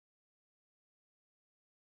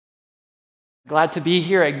Glad to be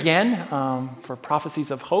here again for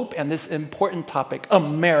Prophecies of Hope and this important topic,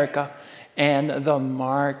 America and the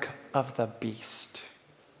mark of the beast.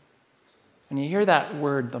 When you hear that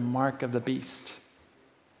word, the mark of the beast,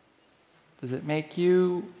 does it make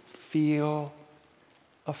you feel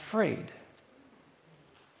afraid?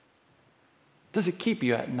 Does it keep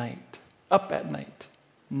you at night, up at night?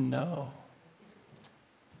 No.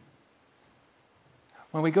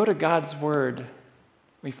 When we go to God's word,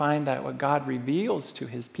 we find that what God reveals to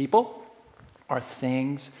his people are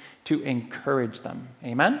things to encourage them.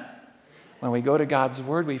 Amen? When we go to God's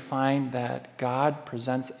word, we find that God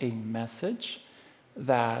presents a message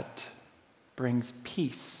that brings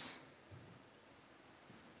peace,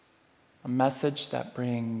 a message that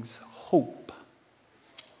brings hope,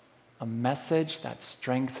 a message that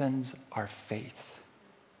strengthens our faith.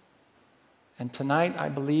 And tonight, I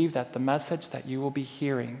believe that the message that you will be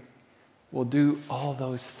hearing will do all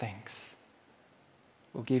those things.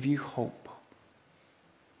 Will give you hope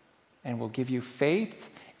and will give you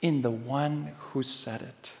faith in the one who said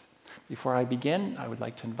it. Before I begin, I would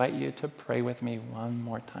like to invite you to pray with me one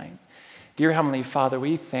more time. Dear Heavenly Father,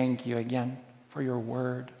 we thank you again for your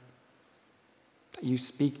word, that you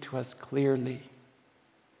speak to us clearly.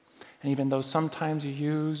 And even though sometimes you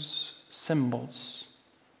use symbols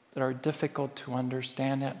that are difficult to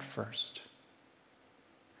understand at first,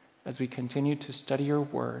 as we continue to study your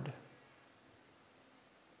word,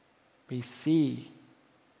 we see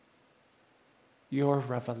your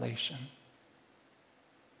revelation,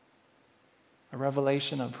 a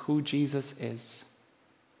revelation of who Jesus is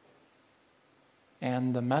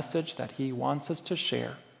and the message that he wants us to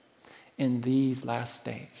share in these last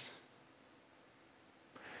days.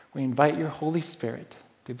 We invite your Holy Spirit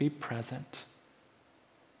to be present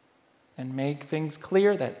and make things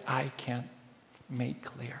clear that I can't make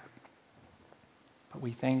clear. But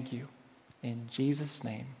we thank you. In Jesus'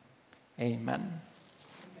 name, amen.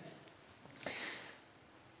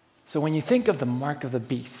 So when you think of the mark of the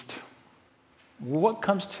beast, what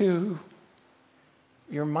comes to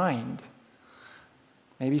your mind?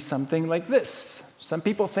 Maybe something like this. Some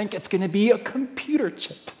people think it's going to be a computer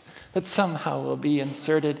chip that somehow will be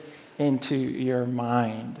inserted into your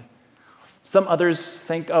mind. Some others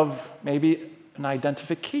think of maybe an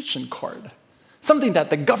identification card, something that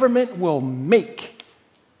the government will make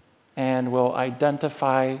and will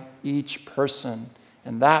identify each person.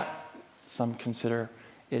 And that, some consider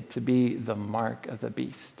it to be the mark of the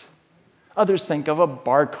beast. Others think of a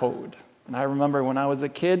barcode. And I remember when I was a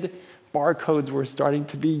kid, barcodes were starting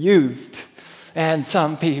to be used. And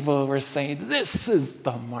some people were saying, this is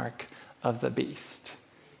the mark of the beast.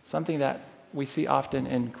 Something that we see often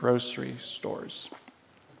in grocery stores.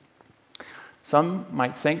 Some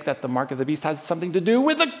might think that the mark of the beast has something to do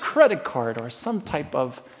with a credit card or some type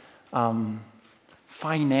of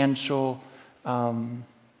financial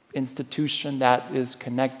institution that is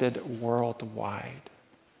connected worldwide.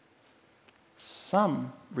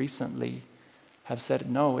 Some recently have said,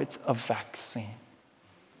 no, it's a vaccine.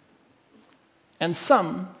 And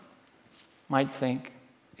some might think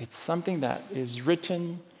it's something that is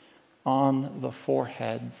written on the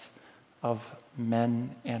foreheads of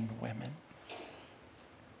men and women.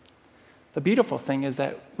 The beautiful thing is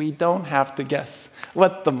that we don't have to guess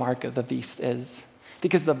what the mark of the beast is,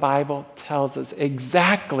 because the Bible tells us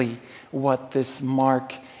exactly what this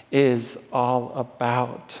mark is all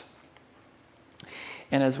about.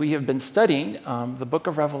 And as we have been studying, the book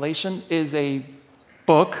of Revelation is a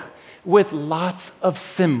book with lots of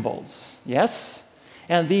symbols, yes?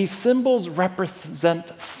 And these symbols represent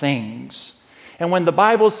things. And when the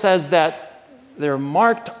Bible says that they're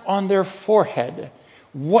marked on their forehead,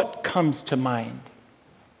 what comes to mind?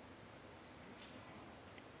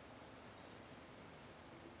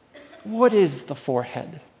 What is the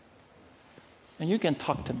forehead? And you can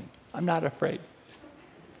talk to me. I'm not afraid.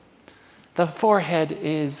 The forehead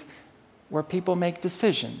is where people make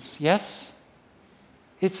decisions, yes?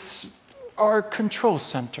 It's our control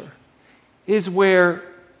center. Is where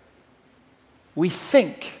we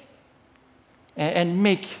think and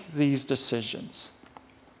make these decisions.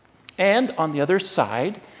 And on the other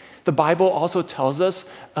side, the Bible also tells us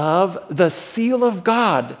of the seal of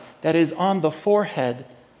God that is on the forehead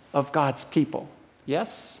of God's people.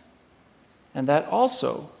 Yes? And that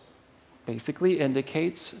also basically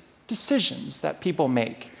indicates decisions that people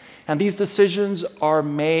make. And these decisions are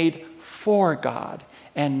made for God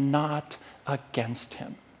and not against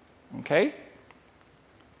him. Okay?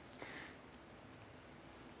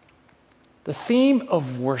 The theme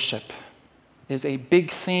of worship is a big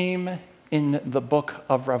theme in the book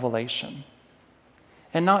of Revelation.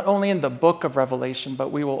 And not only in the book of Revelation,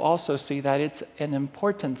 but we will also see that it's an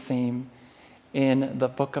important theme in the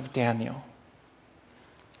book of Daniel.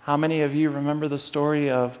 How many of you remember the story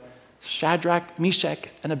of Shadrach, Meshach,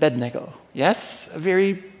 and Abednego? Yes? A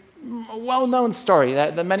very well-known story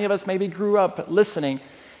that many of us maybe grew up listening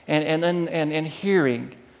and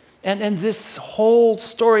hearing. And this whole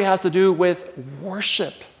story has to do with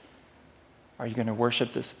worship. Are you going to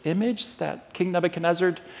worship this image that King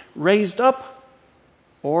Nebuchadnezzar raised up?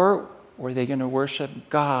 Or were they going to worship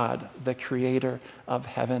God, the creator of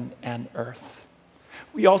heaven and earth?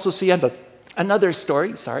 We also see another story,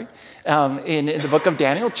 in the book of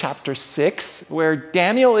Daniel, chapter 6, where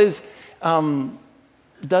Daniel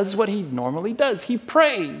does what he normally does. He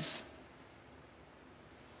prays.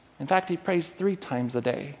 In fact, he prays 3 times a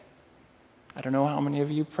day. I don't know how many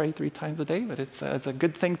of you pray 3 times a day, but it's a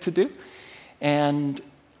good thing to do. And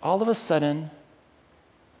all of a sudden,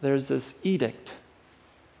 there's this edict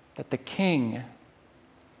that the king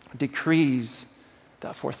decrees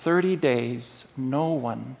that for 30 days, no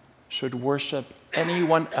one should worship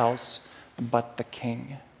anyone else but the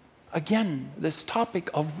king. Again, this topic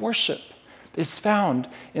of worship is found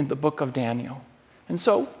in the book of Daniel. And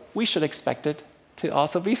so we should expect it to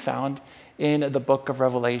also be found in the book of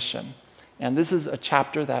Revelation. And this is a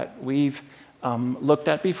chapter that we've looked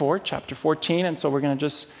at before, chapter 14. And so we're going to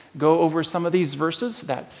just go over some of these verses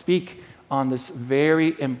that speak on this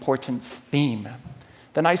very important theme.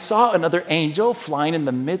 Then I saw another angel flying in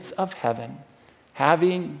the midst of heaven,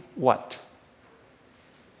 having what?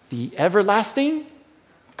 The everlasting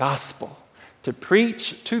gospel to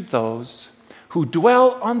preach to those who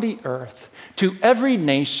dwell on the earth, to every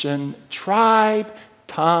nation, tribe,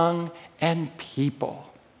 tongue, and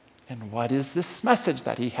people. And what is this message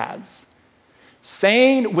that he has?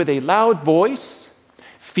 Saying with a loud voice,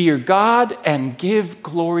 fear God and give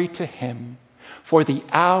glory to him, for the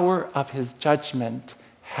hour of his judgment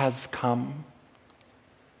has come.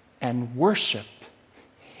 And worship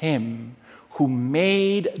him who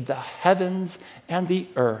made the heavens and the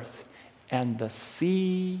earth and the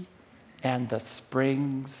sea and the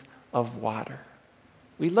springs of water.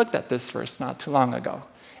 We looked at this verse not too long ago,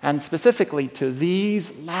 and specifically to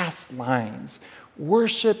these last lines,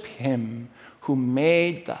 worship him who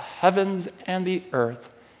made the heavens and the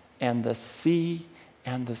earth and the sea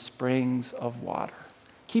and the springs of water.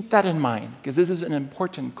 Keep that in mind, because this is an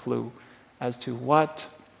important clue as to what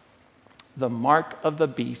the mark of the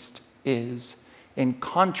beast is in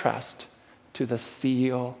contrast to the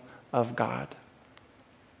seal of God.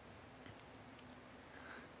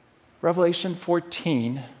 Revelation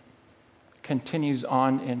 14 continues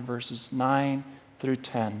on in verses 9 through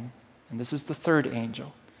 10. And this is the third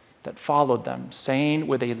angel that followed them, saying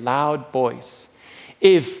with a loud voice,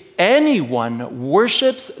 if anyone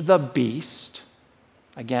worships the beast,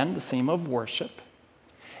 again, the theme of worship,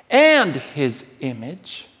 and his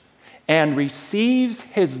image, and receives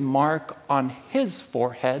his mark on his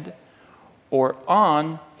forehead or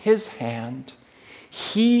on his hand,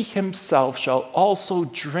 he himself shall also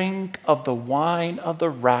drink of the wine of the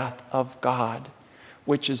wrath of God,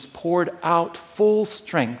 which is poured out full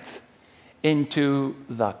strength into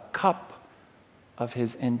the cup of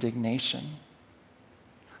his indignation.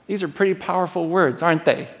 These are pretty powerful words, aren't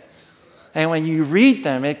they? And when you read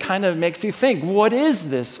them, it kind of makes you think, what is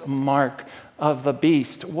this mark of the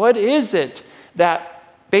beast? What is it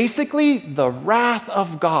that basically the wrath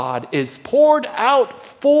of God is poured out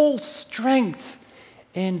full strength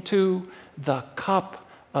into the cup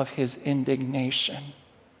of his indignation?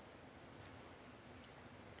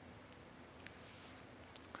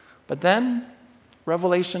 But then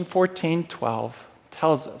Revelation 14:12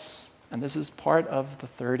 tells us, and this is part of the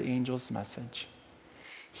third angel's message,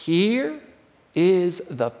 here is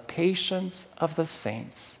the patience of the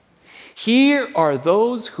saints. Here are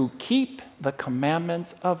those who keep the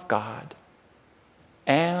commandments of God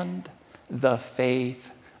and the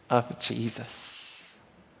faith of Jesus.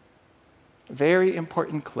 Very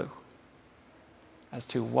important clue as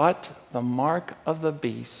to what the mark of the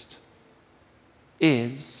beast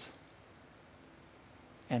is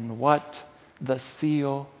and what the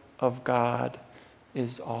seal of God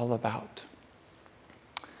is all about.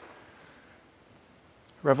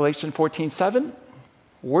 Revelation 14:7,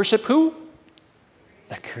 worship who?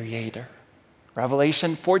 The Creator.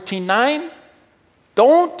 Revelation 14:9,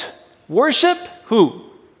 don't worship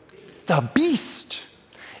who? The beast.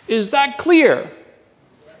 Is that clear?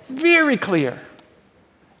 Very clear.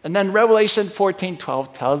 And then Revelation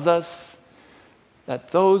 14:12 tells us that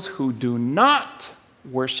those who do not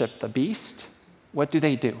worship the beast, what do?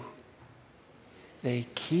 They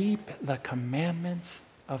keep the commandments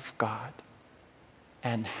of God.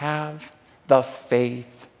 and have the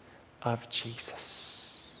faith of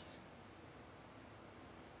Jesus.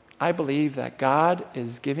 I believe that God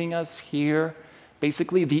is giving us here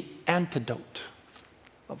basically the antidote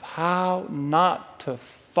of how not to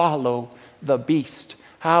follow the beast,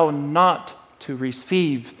 how not to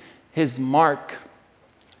receive his mark,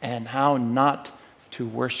 and how not to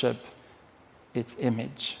worship its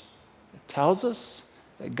image. It tells us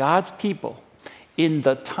that God's people, in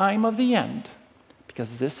the time of the end,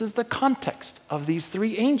 because this is the context of these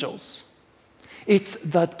three angels, it's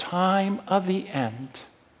the time of the end.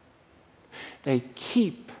 They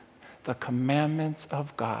keep the commandments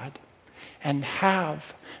of God and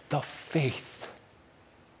have the faith,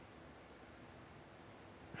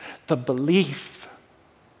 the belief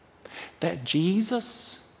that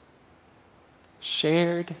Jesus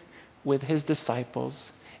shared with his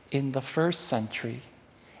disciples in the first century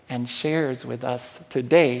and shares with us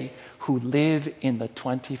today who live in the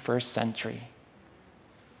 21st century.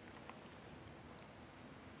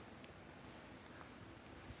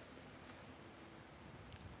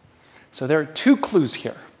 So there are two clues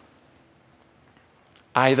here.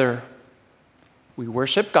 Either we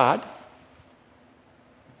worship God,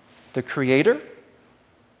 the Creator,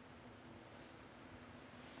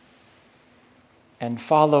 and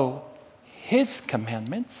follow his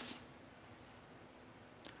commandments,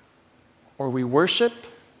 or we worship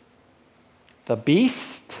the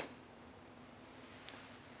beast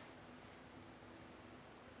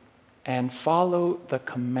and follow the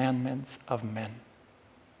commandments of men.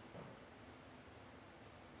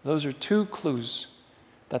 Those are two clues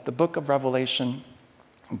that the book of Revelation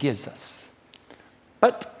gives us.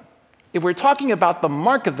 But if we're talking about the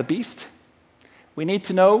mark of the beast, we need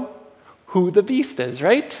to know who the beast is,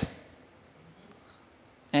 right?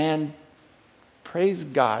 And praise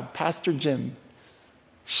God, Pastor Jim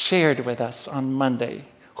shared with us on Monday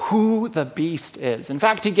who the beast is. In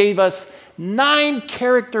fact, he gave us 9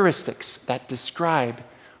 characteristics that describe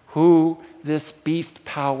who this beast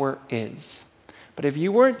power is. But if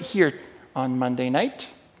you weren't here on Monday night,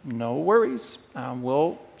 no worries.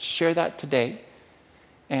 We'll share that today.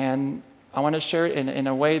 And I want to share it in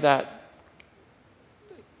a way that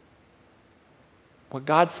what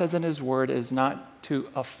God says in his word is not to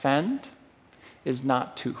offend, is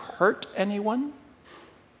not to hurt anyone,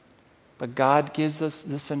 but God gives us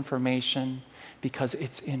this information because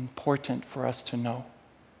it's important for us to know.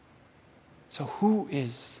 So who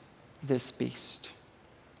is this beast?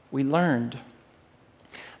 We learned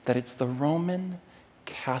that it's the Roman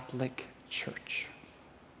Catholic Church,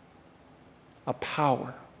 a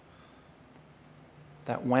power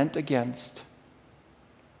that went against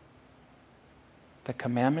the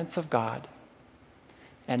commandments of God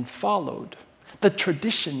and followed the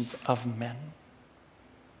traditions of men.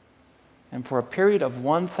 And for a period of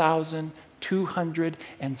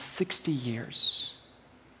 1,260 years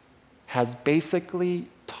has basically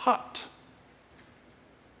taught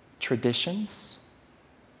traditions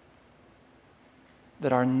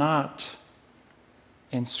that are not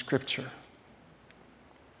in Scripture.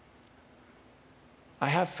 I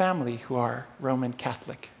have family who are Roman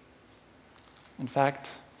Catholic. In fact,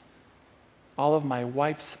 all of my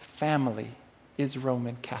wife's family is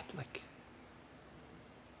Roman Catholic.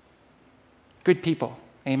 Good people,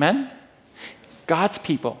 amen? God's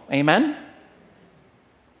people, amen?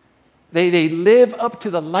 They live up to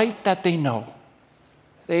the light that they know.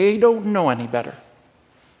 They don't know any better.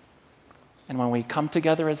 And when we come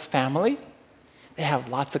together as family, they have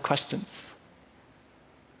lots of questions.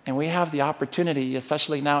 And we have the opportunity,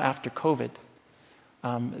 especially now after COVID,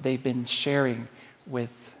 they've been sharing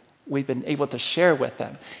with, we've been able to share with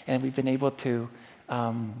them, and we've been able to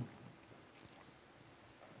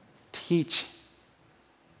teach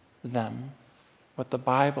them what the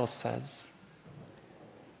Bible says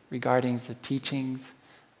regarding the teachings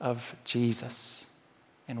of Jesus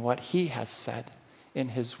and what he has said in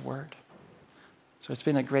his word. So it's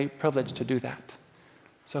been a great privilege to do that.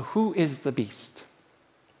 So who is the beast?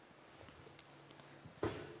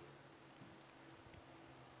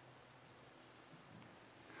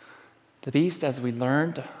 The beast, as we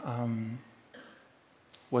learned,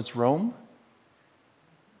 was Rome.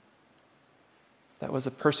 That was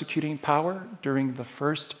a persecuting power during the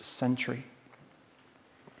first century.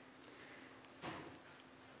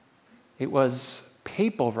 It was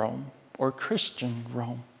papal Rome, or Christian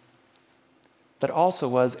Rome, that also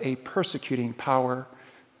was a persecuting power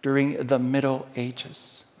during the Middle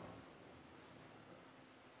Ages.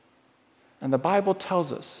 And the Bible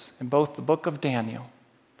tells us in both the book of Daniel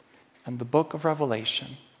and the book of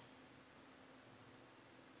Revelation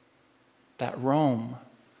that Rome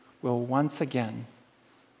will once again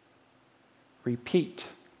repeat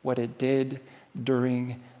what it did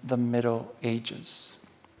during the Middle Ages.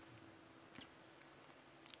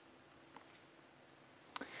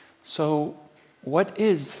 So, what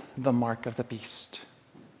is the mark of the beast?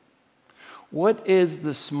 What is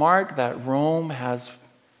this mark that Rome has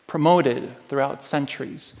promoted throughout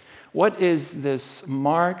centuries? What is this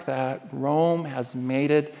mark that Rome has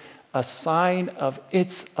made it a sign of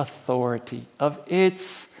its authority, of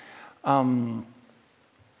its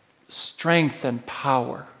strength and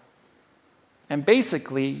power, and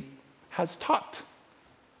basically has taught?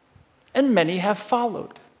 And many have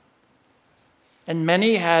followed. And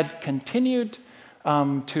many had continued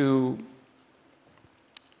to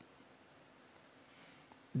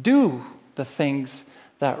do the things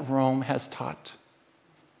that Rome has taught.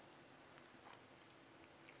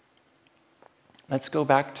 Let's go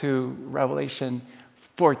back to Revelation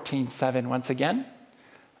 14:7 once again,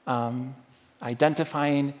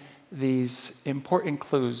 identifying these important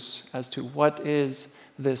clues as to what is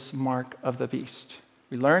this mark of the beast.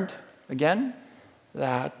 We learned, again,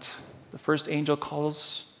 that the first angel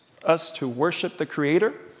calls us to worship the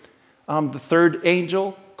Creator. The third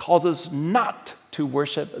angel calls us not to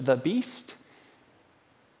worship the beast.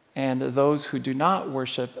 And those who do not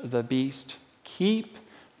worship the beast keep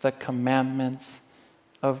the commandments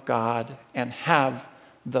of God and have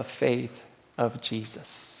the faith of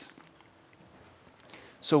Jesus.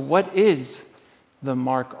 So what is the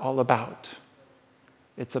mark all about?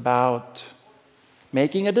 It's about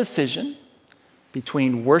making a decision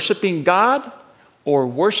between worshiping God or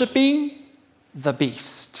worshiping the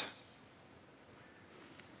beast.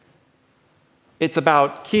 It's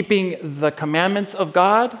about keeping the commandments of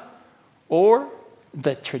God or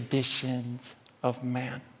the traditions of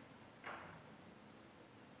man.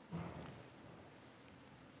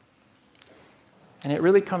 And it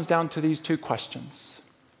really comes down to these two questions.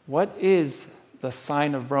 What is the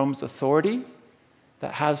sign of Rome's authority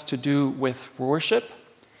that has to do with worship?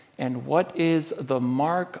 And what is the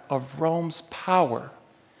mark of Rome's power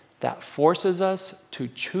that forces us to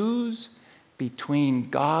choose between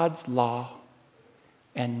God's law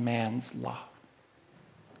and man's law?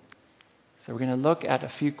 So we're going to look at a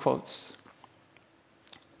few quotes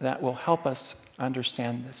that will help us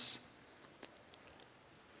understand this.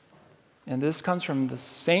 And this comes from the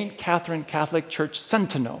St. Catherine Catholic Church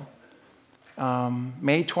Sentinel,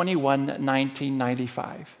 May 21,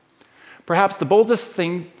 1995. Perhaps the boldest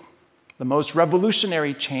thing, the most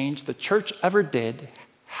revolutionary change the church ever did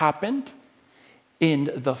happened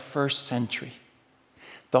in the first century.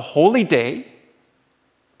 The holy day,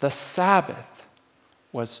 the Sabbath,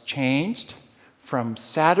 was changed from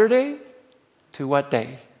Saturday to what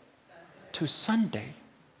day? To Sunday.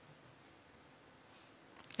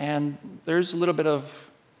 And there's a little bit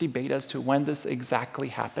of debate as to when this exactly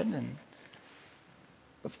happened.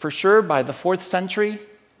 But for sure, by the 4th century,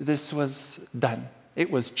 this was done. It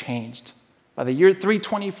was changed. By the year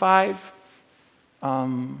 325,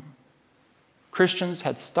 Christians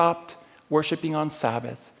had stopped worshiping on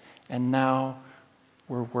Sabbath, and now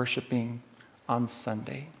we're worshiping on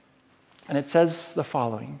Sunday. And it says the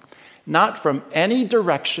following: not from any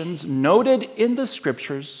directions noted in the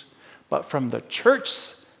scriptures, but from the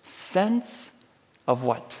church's sense of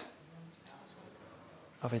what?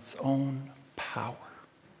 Of its own power.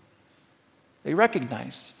 They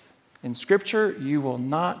recognized in Scripture you will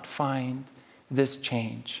not find this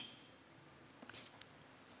change.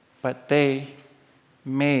 But they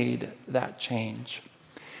made that change.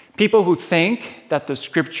 People who think that the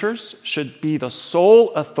Scriptures should be the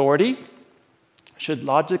sole authority should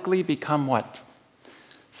logically become what?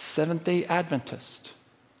 Seventh-day Adventist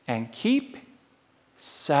and keep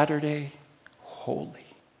Saturday holy.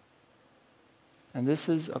 And this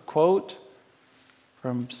is a quote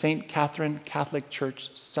from St. Catherine Catholic Church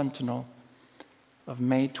Sentinel of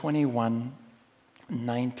May 21,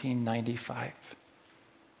 1995.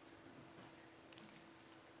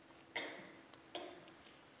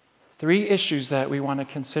 Three issues that we want to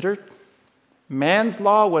consider. Man's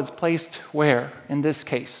law was placed where in this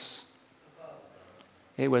case?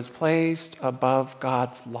 It was placed above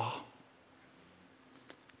God's law.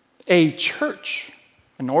 A church,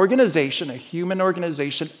 an organization, a human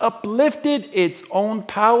organization, uplifted its own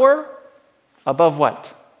power above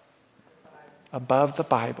what? Above the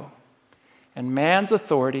Bible. And man's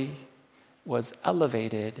authority was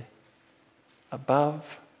elevated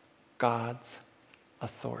above God's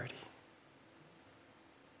authority.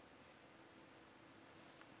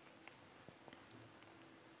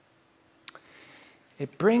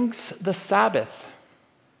 It brings the Sabbath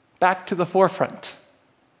back to the forefront.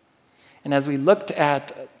 And as we looked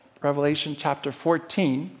at Revelation chapter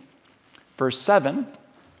 14, verse 7.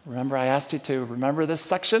 Remember, I asked you to remember this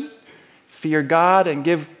section. Fear God and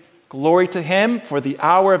give glory to him, for the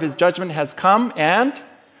hour of his judgment has come, and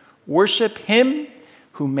worship him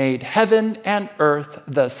who made heaven and earth,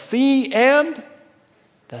 the sea, and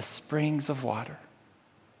the springs of water.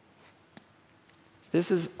 This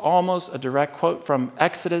is almost a direct quote from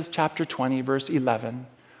Exodus chapter 20, verse 11.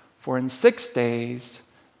 For in 6 days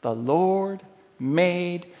the Lord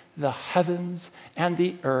made the heavens and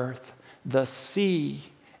the earth, the sea,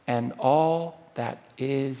 and all that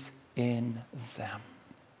is in them.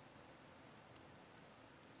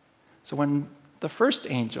 So when the first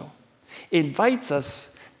angel invites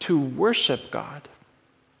us to worship God,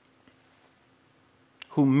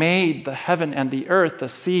 who made the heaven and the earth, the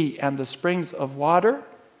sea, and the springs of water,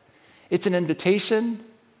 it's an invitation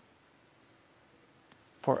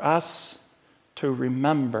for us to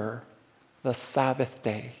remember the Sabbath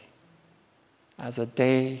day as a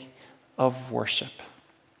day of worship.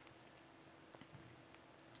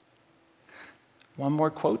 One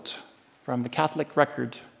more quote from the Catholic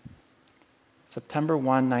Record, September 1,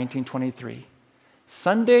 1923.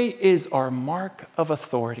 Sunday is our mark of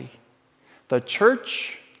authority. The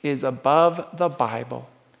church is above the Bible,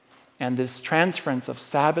 and this transference of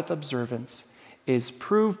Sabbath observance is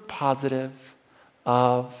proof positive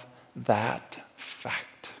of that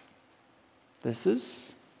fact. This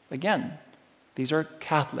is, again, these are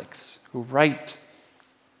Catholics who write,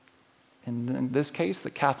 in this case,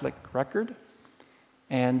 the Catholic Record,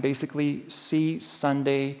 and basically see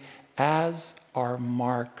Sunday as our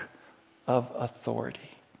mark of authority.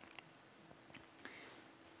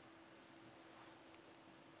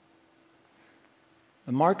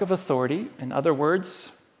 The mark of authority, in other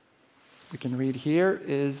words, we can read here,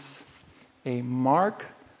 is a mark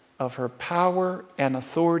of her power and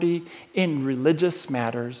authority in religious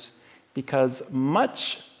matters, because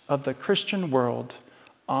much of the Christian world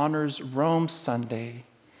honors Rome Sunday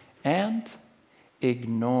and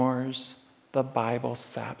ignores the Bible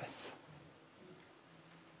Sabbath.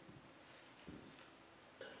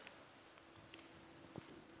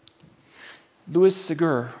 Louis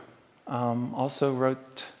Seguin also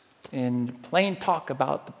wrote in plain talk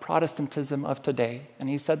about the Protestantism of today, and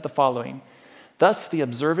he said the following: thus, the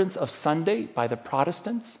observance of Sunday by the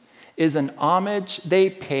Protestants is an homage they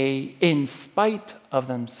pay in spite of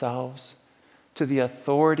themselves to the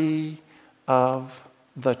authority of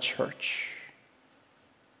the church.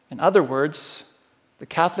 In other words, the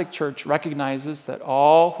Catholic Church recognizes that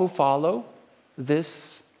all who follow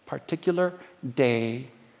this particular day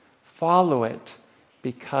follow it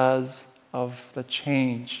because of the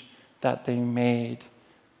change that they made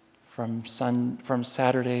from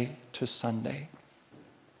Saturday to Sunday.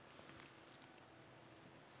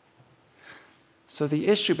 So the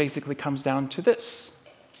issue basically comes down to this.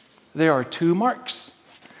 There are two marks.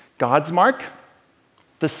 God's mark,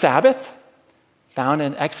 the Sabbath, found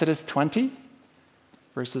in Exodus 20,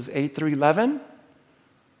 verses 8 through 11,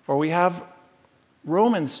 or we have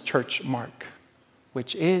Romans church mark,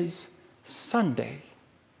 which is Sunday,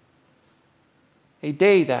 a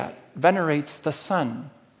day that venerates the sun,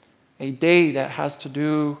 a day that has to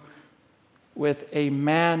do with a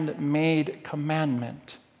man-made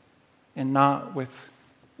commandment and not with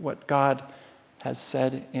what God has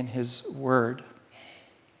said in his word.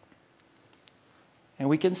 And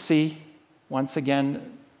we can see, once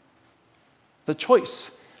again, the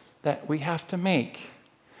choice that we have to make.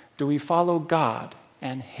 Do we follow God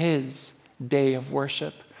and his day of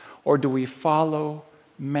worship, or do we follow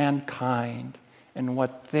mankind and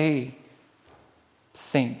what they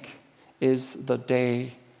think is the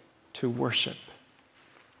day to worship?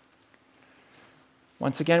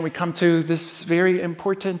 Once again, we come to this very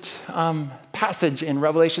important passage in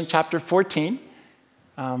Revelation chapter 14,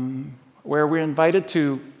 where we're invited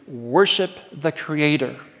to worship the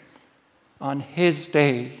Creator on his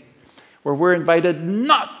day, where we're invited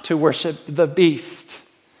not to worship the beast.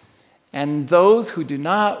 And those who do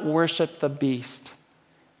not worship the beast,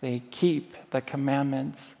 they keep the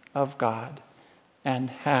commandments of God and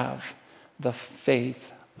have the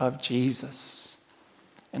faith of Jesus.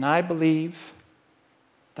 And I believe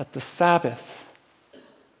that the Sabbath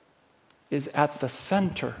is at the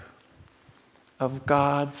center of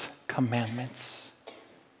God's commandments.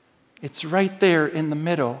 It's right there in the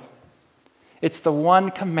middle. It's the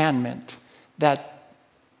one commandment that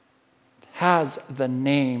has the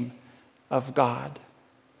name of God.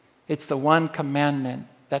 It's the one commandment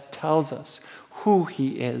that tells us who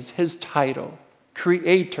he is, his title,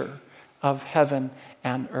 creator of heaven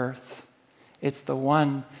and earth. It's the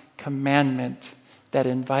one commandment that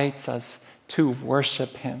invites us to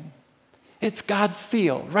worship him. It's God's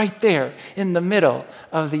seal right there in the middle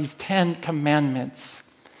of these 10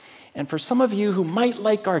 commandments. And for some of you who might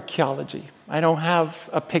like archaeology, I don't have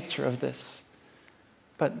a picture of this,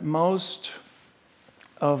 but most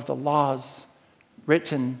of the laws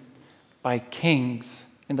written by kings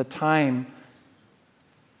in the time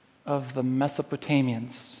of the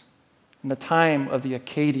Mesopotamians, in the time of the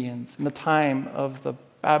Akkadians, in the time of the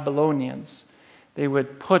Babylonians, they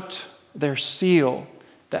would put their seal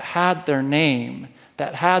that had their name,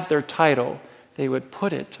 that had their title, they would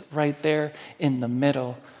put it right there in the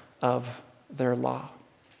middle of their law.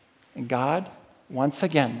 And God, once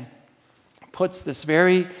again, puts this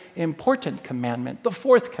very important commandment, the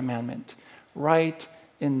fourth commandment, right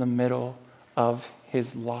in the middle of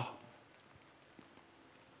his law.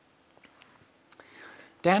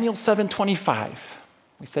 Daniel 7:25.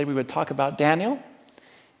 We said we would talk about Daniel,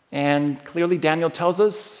 and clearly Daniel tells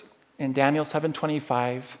us in Daniel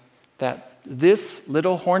 7:25 that this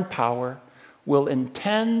little horn power will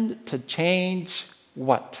intend to change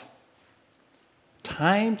what?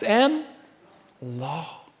 Times and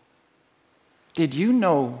law. Did you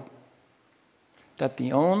know that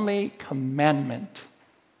the only commandment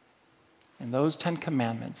in those 10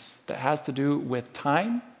 commandments that has to do with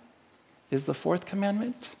time is the fourth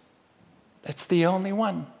commandment? That's the only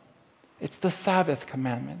one. It's the Sabbath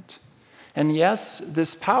commandment. And yes,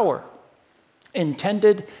 this power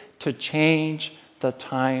intended to change the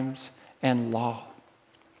times and law.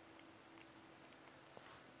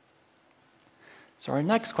 So our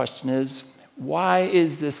next question is, why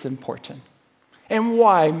is this important? And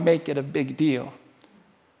why make it a big deal?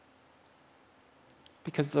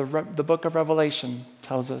 Because the book of Revelation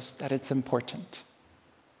tells us that it's important.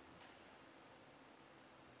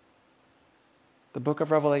 The book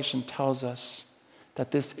of Revelation tells us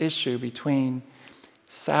that this issue between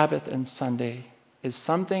Sabbath and Sunday is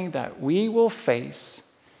something that we will face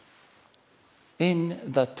in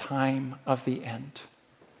the time of the end.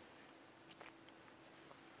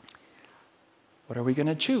 What are we going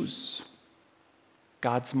to choose?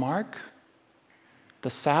 God's mark, the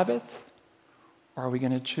Sabbath, or are we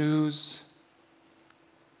going to choose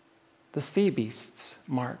the sea beast's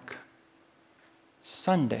mark,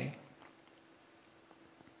 Sunday?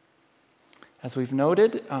 As we've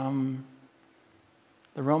noted, the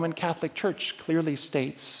Roman Catholic Church clearly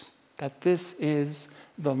states that this is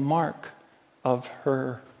the mark of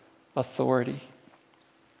her authority.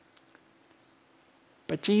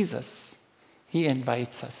 But Jesus, he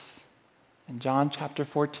invites us in John chapter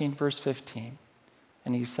 14, verse 15.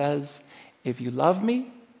 And he says, if you love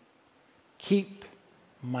me, keep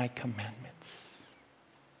my commandments.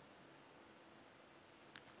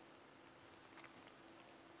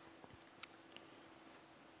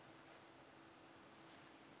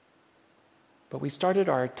 But we started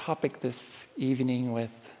our topic this evening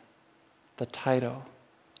with the title,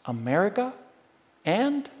 America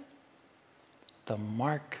and the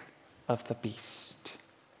Mark of the Beast.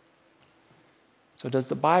 So does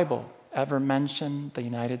the Bible ever mention the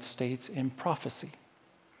United States in prophecy?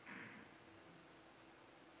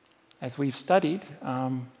 As we've studied,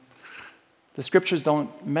 the scriptures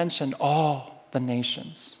don't mention all the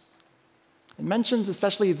nations. It mentions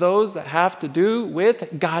especially those that have to do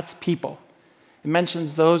with God's people. It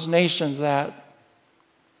mentions those nations that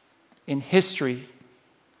in history,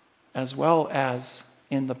 as well as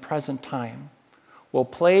in the present time, will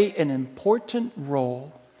play an important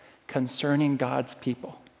role concerning God's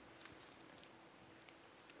people.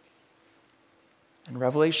 And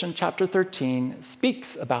Revelation chapter 13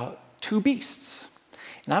 speaks about two beasts.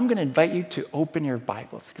 And I'm going to invite you to open your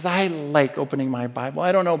Bibles, because I like opening my Bible.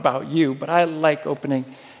 I don't know about you, but I like opening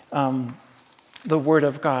the Word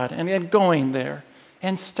of God and going there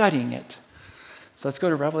and studying it. So let's go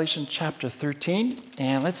to Revelation chapter 13,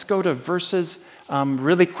 and let's go to verses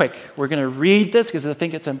really quick. We're going to read this because I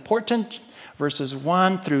think it's important. Verses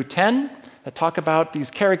 1 through 10 that talk about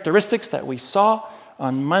these characteristics that we saw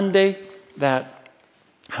on Monday that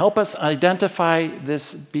help us identify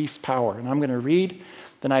this beast power. And I'm going to read,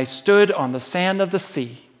 then I stood on the sand of the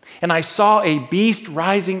sea, and I saw a beast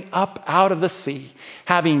rising up out of the sea,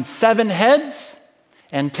 having 7 heads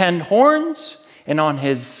and 10 horns, and on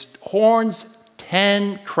his horns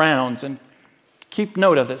 10 crowns. And keep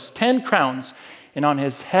note of this, 10 crowns, and on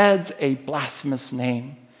his heads a blasphemous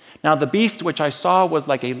name. Now the beast which I saw was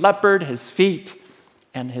like a leopard, his feet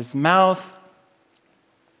and his mouth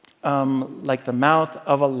like the mouth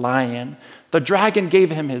of a lion. The dragon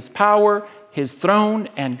gave him his power, his throne,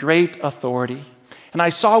 and great authority. And I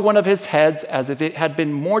saw one of his heads as if it had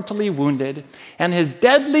been mortally wounded, and his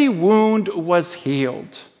deadly wound was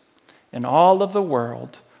healed. And all of the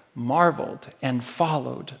world marveled and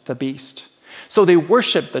followed the beast. So they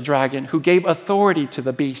worshiped the dragon who gave authority to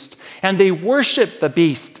the beast. And they worshiped the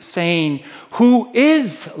beast, saying, "Who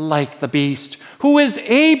is like the beast? Who is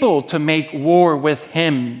able to make war with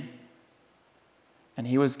him?" And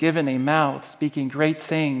he was given a mouth speaking great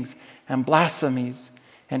things and blasphemies.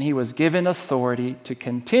 And he was given authority to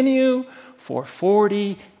continue for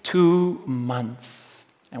 42 months.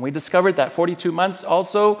 And we discovered that 42 months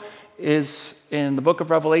also is in the book of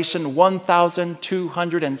Revelation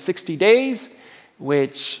 1,260 days,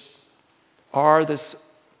 which are this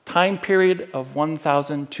time period of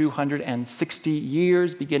 1,260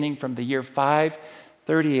 years, beginning from the year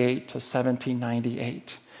 538 to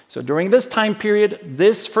 1798. So during this time period,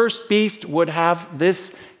 this first beast would have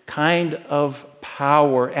this kind of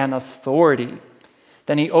power and authority.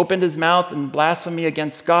 Then he opened his mouth in blasphemy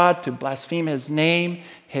against God, to blaspheme his name,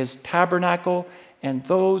 his tabernacle, and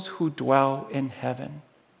those who dwell in heaven.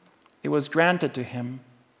 It was granted to him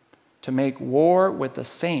to make war with the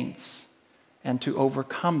saints and to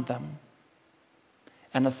overcome them.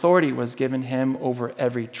 And authority was given him over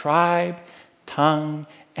every tribe, tongue,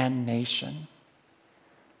 and nation.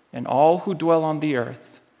 And all who dwell on the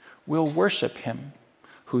earth will worship him,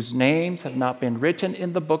 whose names have not been written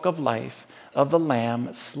in the book of life of the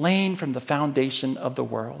Lamb slain from the foundation of the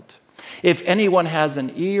world. If anyone has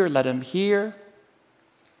an ear, let him hear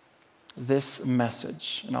this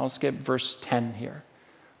message. And I'll skip verse 10 here.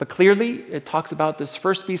 But clearly, it talks about this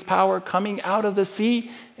first beast power coming out of the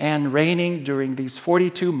sea and reigning during these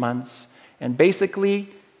 42 months, and basically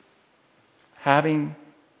having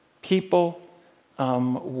people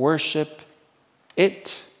worship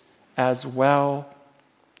it as well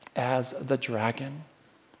as the dragon.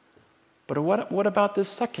 But what about this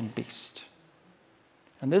second beast?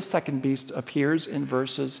 And this second beast appears in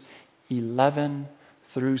verses 11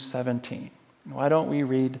 through 17. Why don't we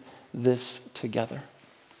read this together?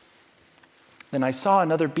 Then I saw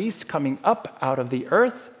another beast coming up out of the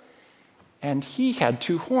earth, and he had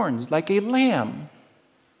 2 horns like a lamb,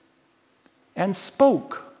 and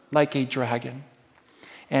spoke like a dragon.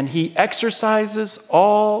 And he exercises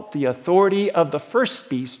all the authority of the first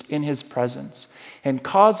beast in his presence, and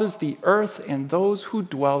causes the earth and those who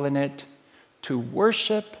dwell in it to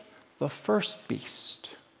worship the first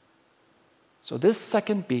beast. So this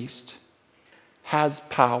second beast has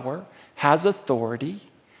power, has authority,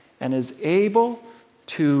 and is able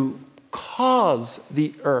to cause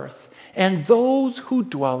the earth and those who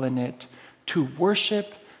dwell in it to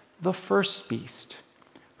worship the first beast,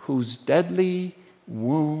 whose deadly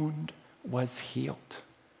wound was healed.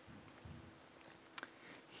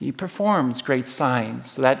 He performs great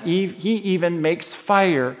signs so that he even makes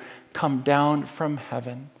fire come down from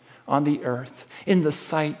heaven on the earth in the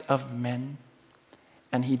sight of men.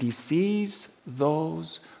 And he deceives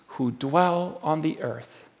those who dwell on the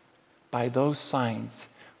earth by those signs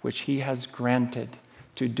which he has granted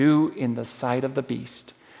to do in the sight of the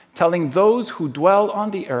beast, telling those who dwell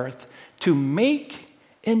on the earth to make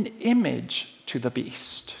an image to the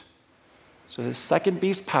beast. So this second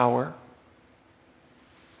beast power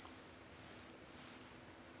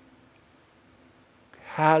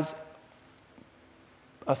has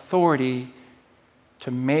authority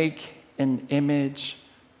to make an image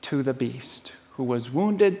to the beast, who was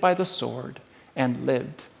wounded by the sword and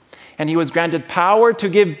lived. And he was granted power to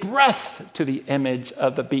give breath to the image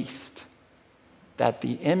of the beast, that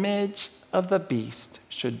the image of the beast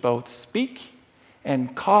should both speak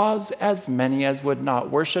and cause as many as would not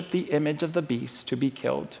worship the image of the beast to be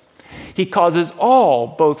killed. He causes all,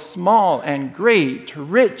 both small and great,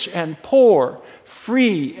 rich and poor,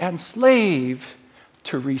 free and slave,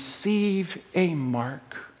 to receive a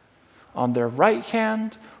mark on their right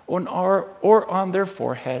hand or on their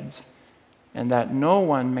foreheads, and that no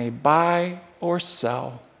one may buy or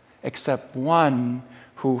sell except one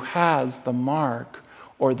who has the mark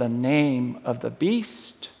or the name of the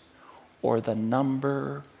beast or the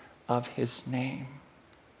number of his name.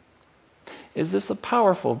 Is this a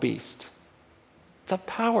powerful beast? It's a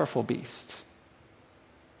powerful beast.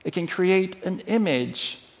 It can create an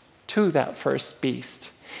image to that first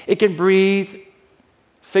beast. It can breathe,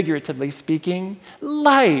 figuratively speaking,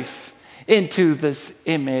 life into this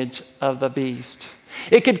image of the beast.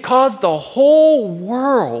 It could cause the whole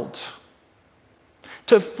world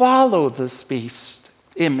to follow this beast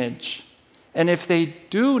image. And if they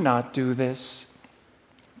do not do this,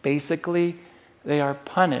 basically, they are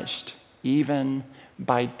punished even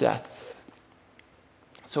by death.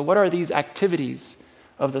 So what are these activities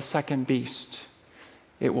of the second beast?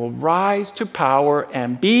 It will rise to power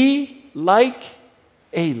and be like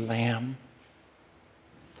a lamb.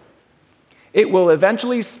 It will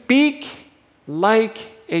eventually speak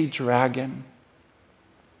like a dragon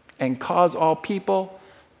and cause all people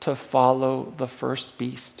to follow the first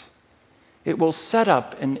beast. It will set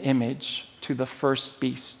up an image to the first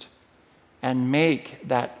beast and make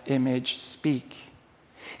that image speak.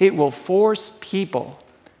 It will force people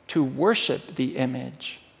to worship the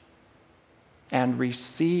image and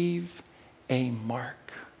receive a mark.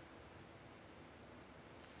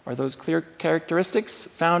 Are those clear characteristics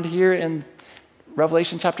found here in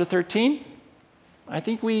Revelation chapter 13? I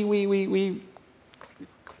think we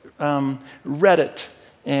read it,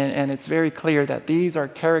 and it's very clear that these are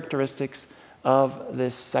characteristics of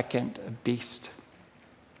this second beast.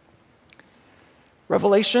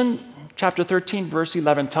 Revelation chapter 13, verse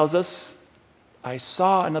 11 tells us, I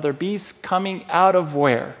saw another beast coming out of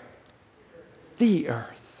where? The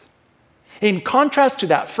earth. In contrast to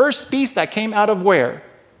that first beast that came out of where?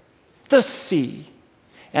 The sea.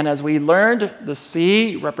 And as we learned, the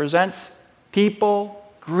sea represents people,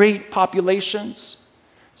 great populations.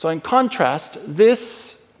 So in contrast,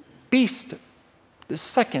 this beast, this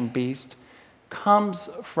second beast, comes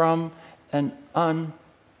from an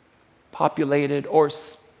unpopulated or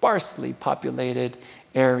sparsely populated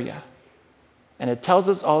area. And it tells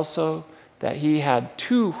us also that he had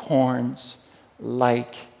two horns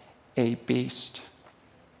like a beast.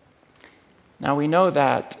 Now we know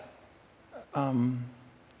that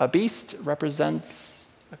a beast represents,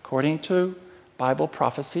 according to Bible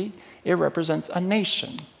prophecy, it represents a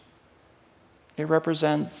nation. It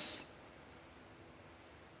represents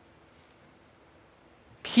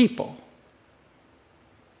people.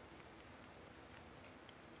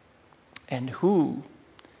 And who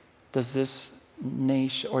does this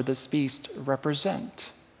nation or this beast represent?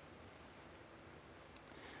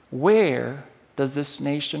 Where does this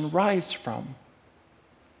nation rise from?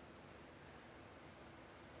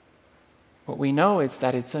 What we know is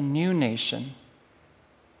that it's a new nation,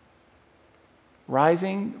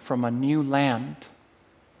 rising from a new land.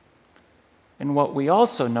 And what we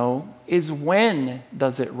also know is when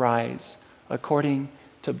does it rise, according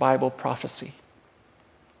to Bible prophecy.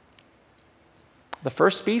 The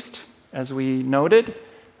first beast, as we noted,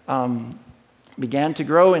 began to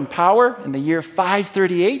grow in power in the year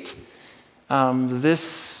 538.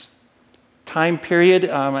 This time period,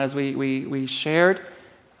 as we shared,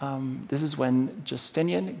 this is when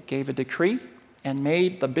Justinian gave a decree and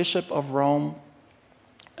made the Bishop of Rome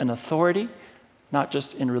an authority, not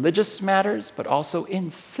just in religious matters, but also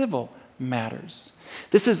in civil matters.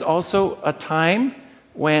 This is also a time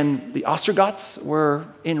when the Ostrogoths were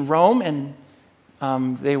in Rome and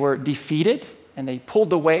they were defeated and they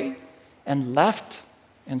pulled away and left.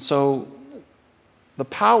 And so the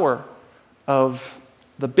power of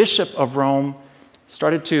the Bishop of Rome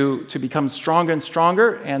started to become stronger and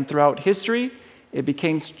stronger, and throughout history, it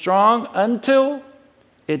became strong until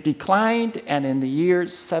it declined, and in the year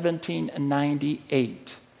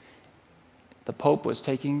 1798, the Pope was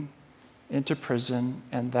taken into prison,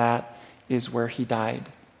 and that is where he died.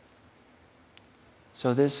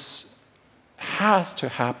 So this has to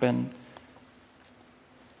happen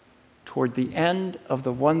toward the end of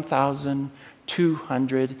the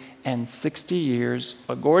 1,260 years,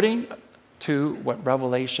 according to what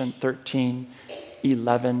Revelation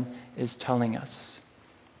 13:11 is telling us.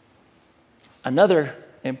 Another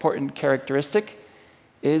important characteristic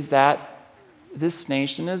is that this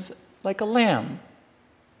nation is like a lamb,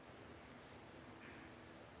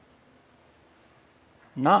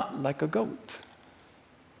 not like a goat.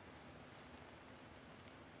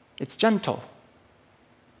 It's gentle.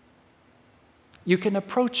 You can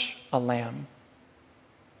approach a lamb.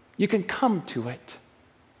 You can come to it.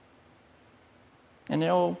 And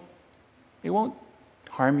it won't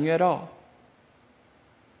harm you at all.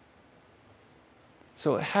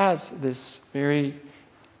 So it has this very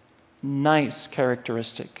nice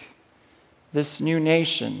characteristic. This new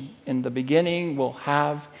nation in the beginning will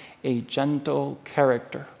have a gentle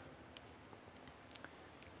character.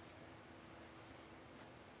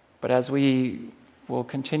 But as we will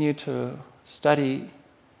continue to study,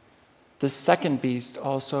 this second beast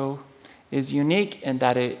also is unique in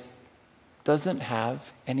that it doesn't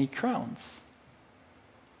have any crowns,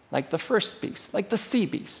 like the first beast, like the sea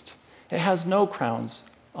beast. It has no crowns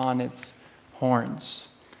on its horns.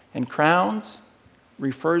 And crowns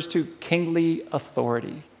refers to kingly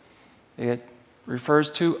authority. It refers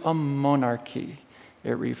to a monarchy.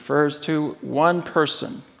 It refers to one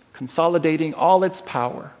person consolidating all its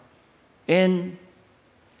power in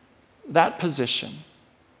that position.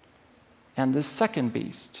 And this second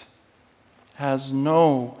beast has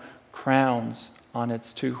no crowns on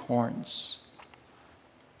its two horns.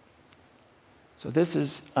 So this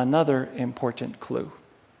is another important clue.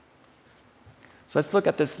 So let's look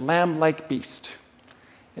at this lamb-like beast.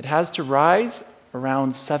 It has to rise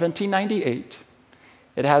around 1798.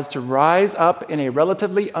 It has to rise up in a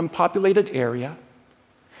relatively unpopulated area.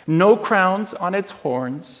 No crowns on its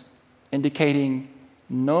horns, indicating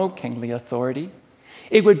no kingly authority.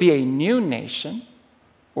 It would be a new nation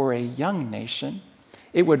or a young nation.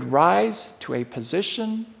 It would rise to a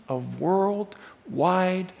position of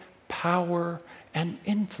worldwide power and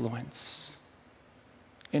influence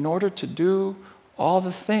in order to do all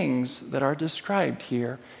the things that are described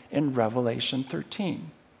here in Revelation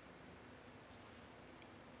 13.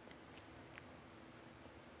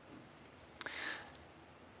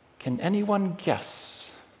 Can anyone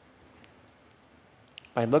guess,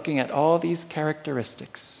 by looking at all these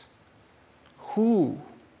characteristics, who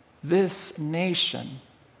this nation,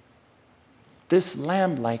 this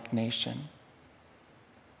lamb-like nation,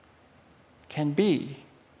 can be?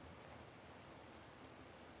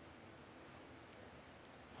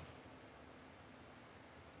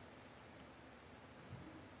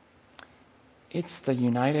 It's the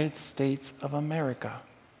United States of America,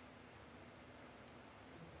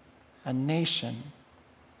 a nation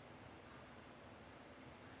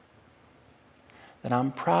that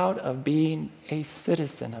I'm proud of being a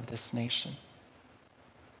citizen of this nation,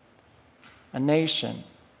 a nation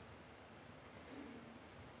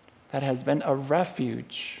that has been a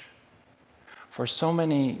refuge for so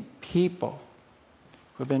many people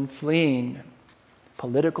who have been fleeing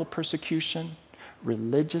political persecution,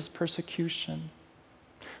 religious persecution,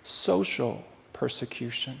 social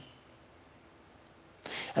persecution.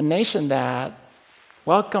 A nation that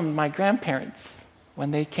welcomed my grandparents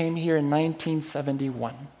when they came here in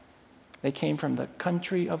 1971. They came from the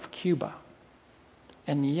country of Cuba.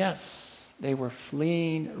 And yes, they were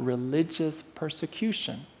fleeing religious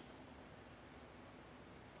persecution.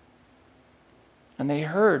 And they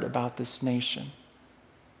heard about this nation,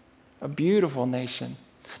 a beautiful nation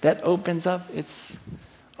that opens up its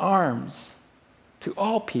arms to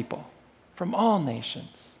all people from all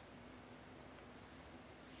nations.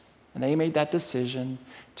 And they made that decision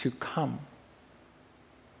to come.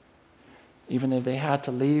 Even if they had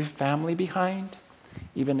to leave family behind,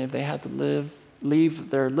 even if they had to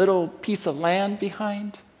leave their little piece of land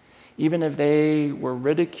behind, even if they were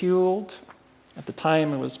ridiculed. At the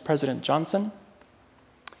time, it was President Johnson,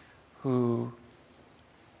 who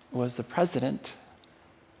was the president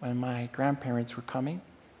when my grandparents were coming.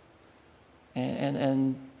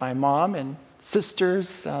 And my mom and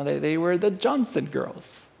sisters, they were the Johnson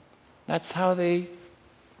girls. That's how they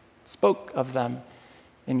spoke of them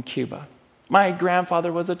in Cuba. My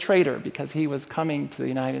grandfather was a traitor because he was coming to the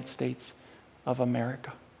United States of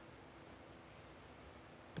America.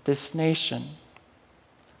 But this nation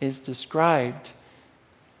is described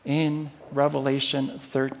in Revelation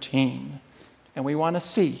 13. And we want to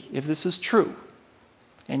see if this is true.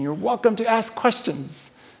 And you're welcome to ask questions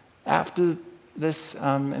after this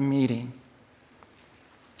meeting.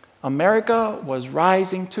 America was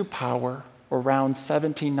rising to power around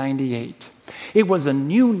 1798. It was a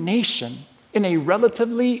new nation in a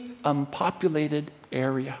relatively unpopulated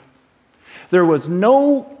area. There was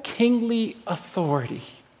no kingly authority.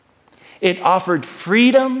 It offered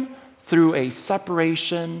freedom through a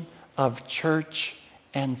separation of church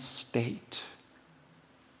and state.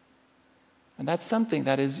 And that's something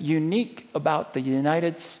that is unique about the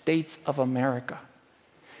United States of America.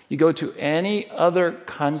 You go to any other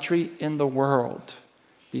country in the world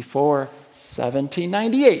before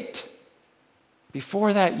 1798,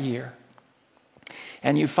 before that year,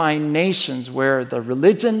 and you find nations where the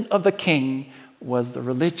religion of the king was the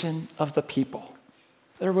religion of the people.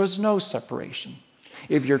 There was no separation.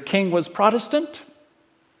 If your king was Protestant,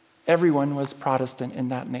 everyone was Protestant in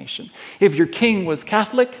that nation. If your king was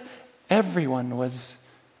Catholic, everyone was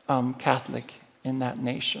Catholic in that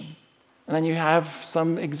nation. And then you have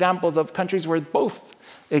some examples of countries where both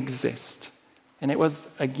exist. And it was,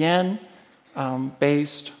 again,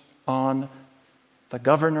 based on the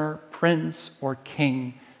governor, prince, or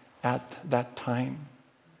king at that time.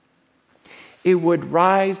 It would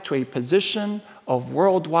rise to a position of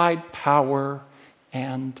worldwide power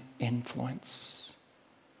and influence.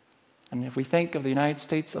 And if we think of the United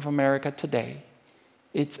States of America today,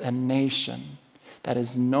 it's a nation that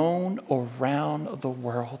is known around the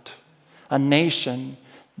world. A nation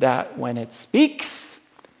that when it speaks,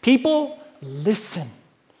 people listen.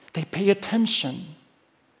 They pay attention.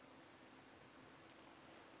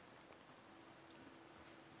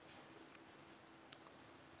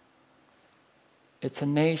 It's a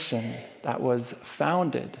nation that was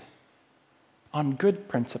founded on good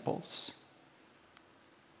principles,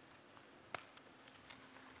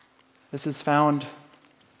 This is found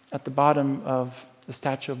at the bottom of the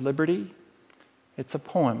Statue of Liberty. It's a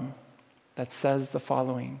poem that says the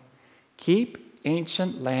following: "Keep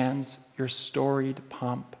ancient lands your storied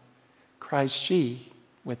pomp," cries she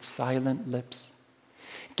with silent lips.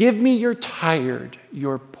 "Give me your tired,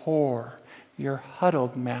 your poor, your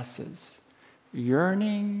huddled masses,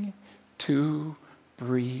 yearning to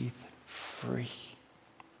breathe free.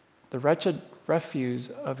 The wretched refuse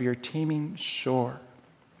of your teeming shore.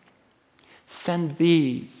 Send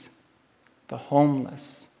these, the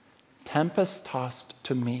homeless, tempest-tossed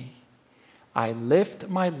to me. I lift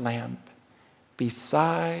my lamp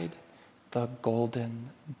beside the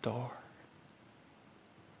golden door."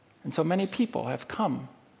 And so many people have come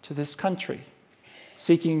to this country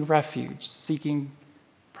seeking refuge, seeking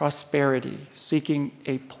prosperity, seeking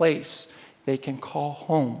a place they can call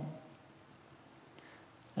home.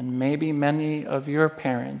 And maybe many of your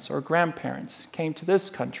parents or grandparents came to this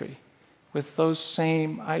country with those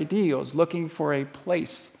same ideals, looking for a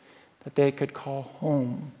place that they could call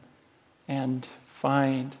home and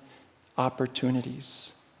find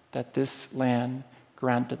opportunities that this land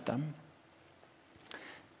granted them.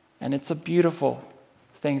 And it's a beautiful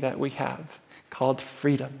thing that we have called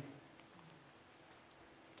freedom.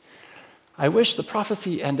 I wish the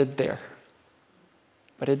prophecy ended there,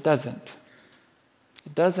 but it doesn't.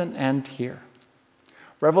 It doesn't end here.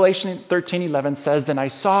 Revelation 13:11 says, "Then I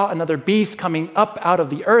saw another beast coming up out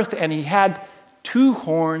of the earth, and he had 2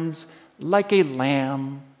 horns like a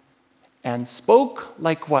lamb, and spoke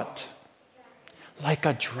like" what? Like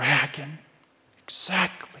a dragon.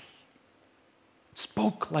 Exactly.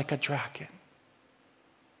 Spoke like a dragon.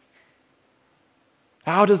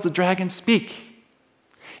 How does the dragon speak?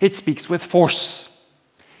 It speaks with force.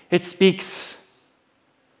 It speaks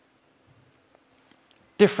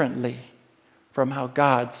differently from how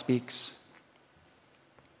God speaks.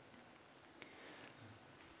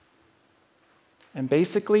 And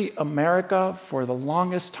basically, America, for the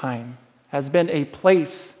longest time, has been a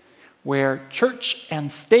place where church and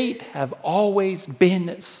state have always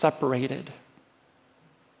been separated.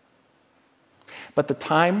 But the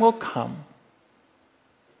time will come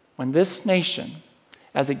when this nation,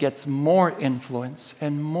 as it gets more influence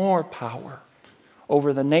and more power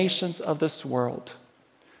over the nations of this world,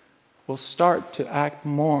 will start to act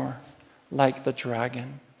more like the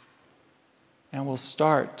dragon, and will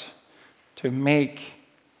start to make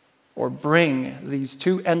or bring these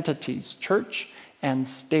 2 entities, church and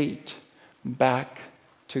state, back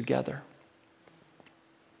together.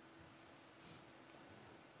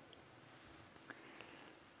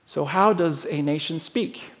 So how does a nation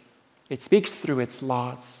speak? It speaks through its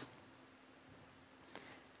laws.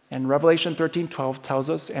 And Revelation 13:12 tells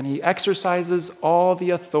us, "And he exercises all the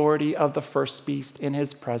authority of the first beast in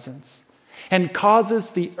his presence, and causes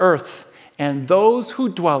the earth and those who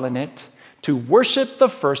dwell in it to worship the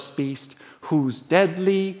first beast, whose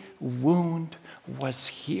deadly wound was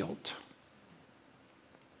healed."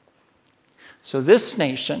 So this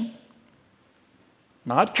nation,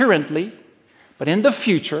 not currently, but in the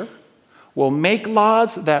future, will make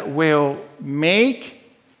laws that will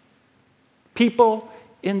make people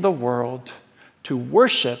in the world to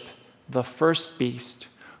worship the first beast,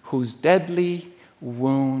 whose deadly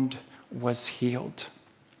wound was healed.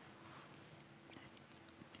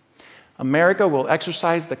 America will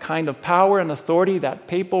exercise the kind of power and authority that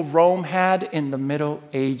papal Rome had in the Middle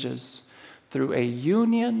Ages through a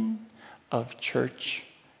union of church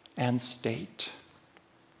and state.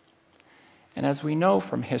 And as we know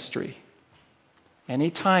from history,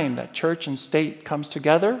 any time that church and state comes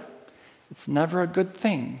together, it's never a good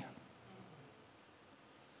thing.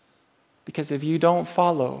 Because if you don't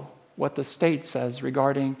follow what the state says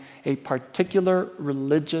regarding a particular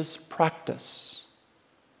religious practice,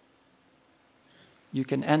 you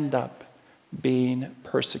can end up being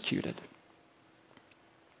persecuted.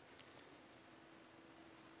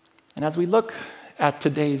 And as we look at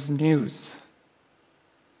today's news,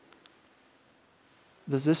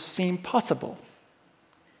 does this seem possible?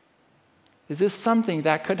 Is this something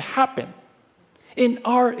that could happen in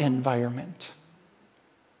our environment?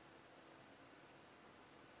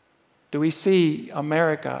 Do we see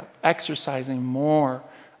America exercising more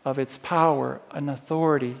of its power and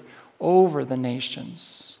authority over the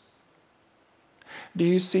nations? Do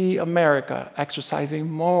you see America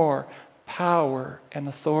exercising more power and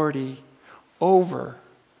authority over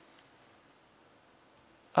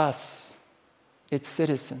us, its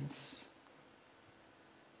citizens?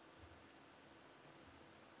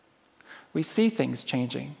 We see things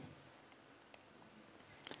changing.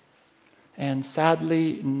 And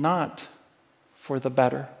sadly, not for the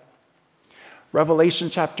better. Revelation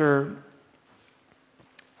chapter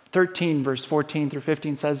 13, verse 14 through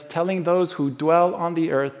 15 says, telling those who dwell on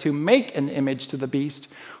the earth to make an image to the beast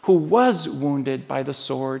who was wounded by the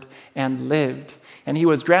sword and lived. And he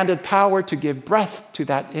was granted power to give breath to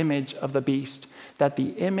that image of the beast, that the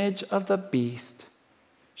image of the beast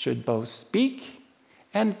should both speak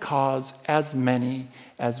and cause as many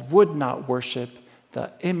as would not worship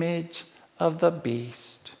the image of the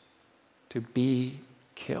beast to be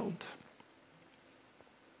killed.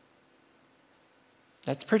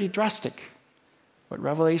 That's pretty drastic. But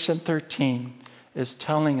Revelation 13 is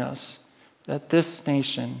telling us that this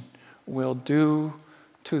nation will do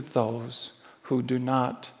to those who do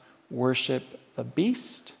not worship the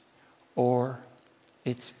beast or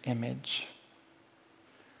its image.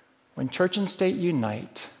 When church and state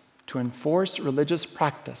unite to enforce religious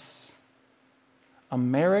practice,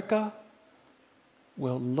 America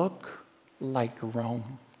will look like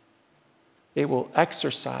Rome. It will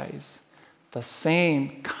exercise the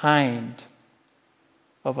same kind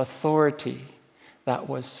of authority that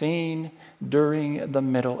was seen during the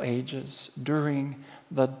Middle Ages, during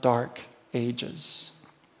the Dark Ages.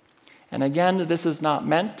 And again, this is not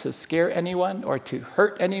meant to scare anyone or to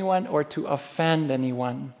hurt anyone or to offend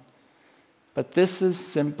anyone. But this is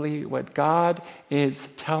simply what God is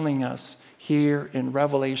telling us here in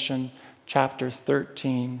Revelation chapter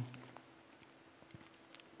 13.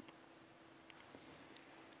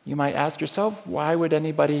 You might ask yourself, why would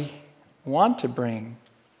anybody want to bring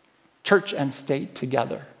church and state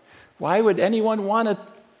together? Why would anyone want to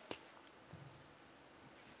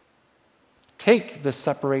take this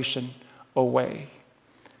separation away?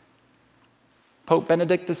 Pope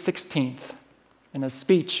Benedict XVI, in a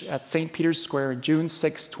speech at St. Peter's Square, June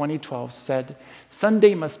 6, 2012, said,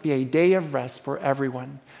 "Sunday must be a day of rest for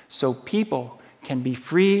everyone, so people can be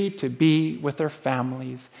free to be with their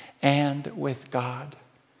families and with God.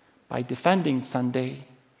 By defending Sunday,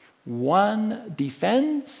 one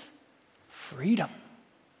defends freedom."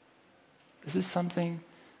 This is something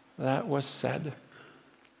that was said.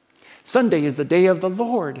 Sunday is the day of the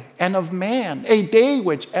Lord and of man, a day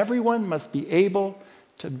which everyone must be able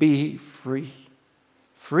to be free.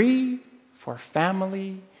 Free for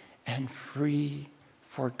family and free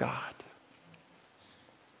for God.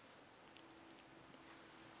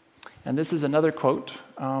 And this is another quote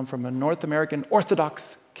from a North American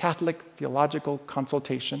Orthodox Catholic theological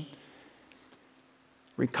consultation.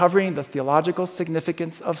 Recovering the theological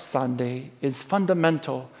significance of Sunday is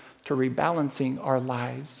fundamental to rebalancing our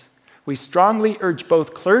lives. We strongly urge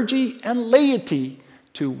both clergy and laity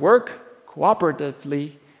to work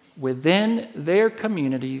cooperatively within their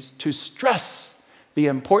communities to stress the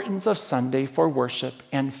importance of Sunday for worship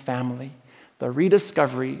and family. The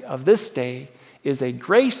rediscovery of this day is a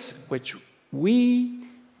grace which we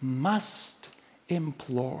must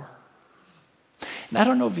implore. And I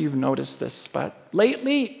don't know if you've noticed this, but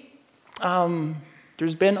lately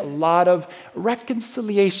there's been a lot of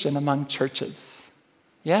reconciliation among churches.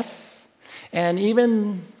 Yes? And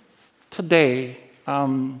even today,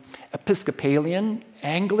 Episcopalian,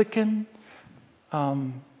 Anglican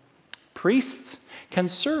priests can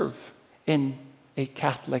serve in a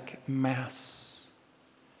Catholic Mass.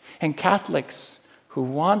 And Catholics who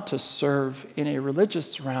want to serve in a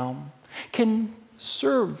religious realm can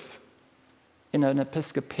serve in an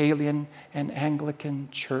Episcopalian and Anglican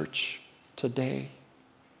church today.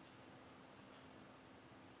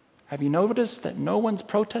 Have you noticed that no one's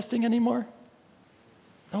protesting anymore?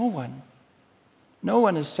 No one. No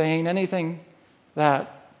one is saying anything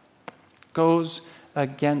that goes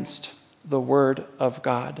against the Word of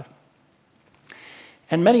God.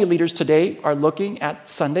 And many leaders today are looking at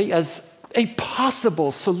Sunday as a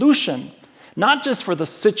possible solution, not just for the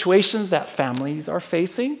situations that families are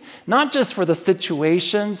facing, not just for the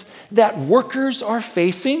situations that workers are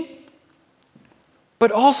facing,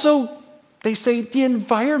 but also, they say, the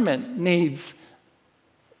environment needs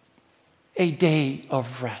a day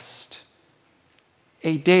of rest,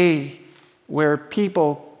 a day where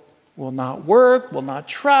people will not work, will not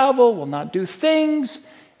travel, will not do things,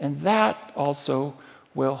 and that also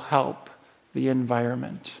will help the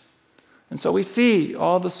environment. And so we see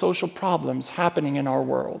all the social problems happening in our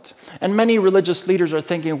world. And many religious leaders are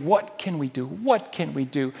thinking, what can we do? What can we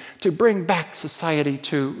do to bring back society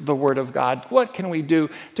to the Word of God? What can we do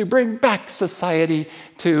to bring back society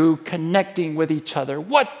to connecting with each other?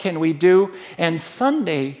 What can we do? And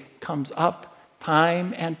Sunday comes up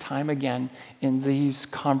time and time again in these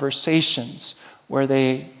conversations where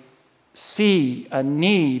they see a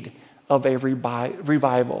need of a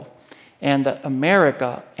revival. And that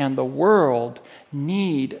America and the world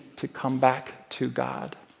need to come back to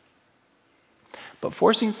God. But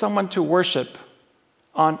forcing someone to worship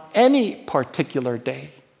on any particular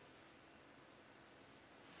day,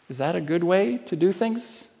 is that a good way to do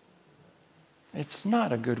things? It's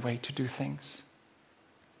not a good way to do things.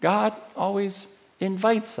 God always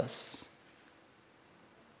invites us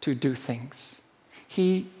to do things.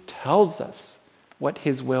 He tells us what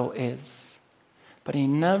his will is, but he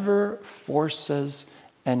never forces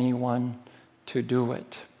anyone to do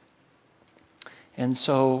it. And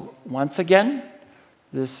so, once again,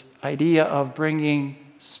 this idea of bringing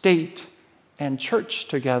state and church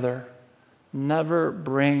together never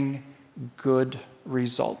bring good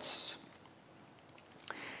results.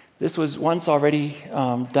 This was once already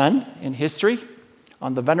done in history.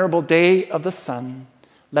 On the venerable day of the sun,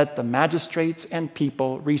 let the magistrates and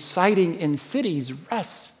people residing in cities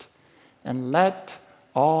rest, and let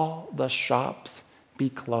all the shops be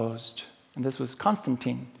closed. And this was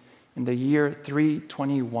Constantine in the year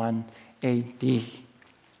 321 AD.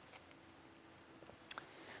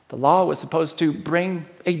 The law was supposed to bring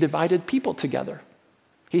a divided people together.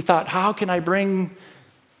 He thought, how can I bring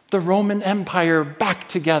the Roman Empire back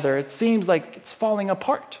together? It seems like it's falling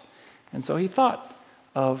apart. And so he thought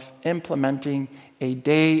of implementing a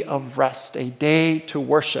day of rest, a day to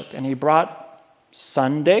worship. And he brought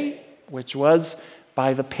Sunday, which was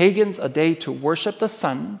by the pagans a day to worship the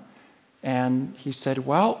sun. And he said,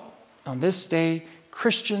 well, on this day,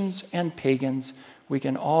 Christians and pagans, we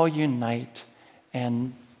can all unite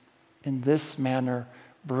and in this manner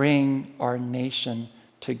bring our nation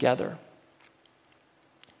together.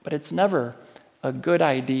 But it's never a good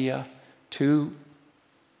idea to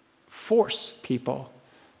force people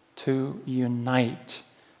to unite,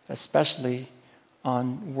 especially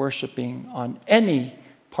on worshiping on any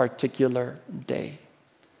particular day.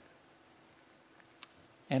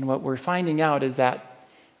 And what we're finding out is that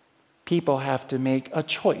people have to make a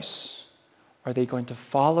choice. Are they going to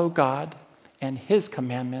follow God and his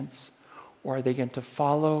commandments, or are they going to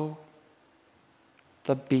follow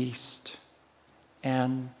the beast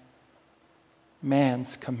and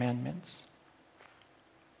man's commandments?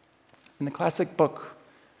 In the classic book,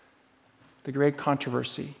 The Great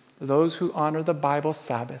Controversy, those who honor the Bible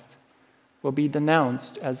Sabbath will be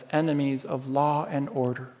denounced as enemies of law and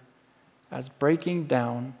order, as breaking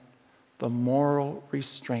down the moral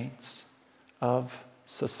restraints of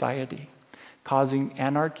society, causing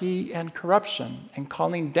anarchy and corruption, and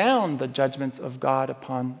calling down the judgments of God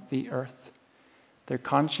upon the earth. Their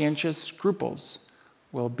conscientious scruples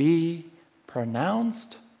will be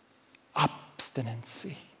pronounced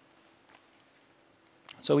obstinacy.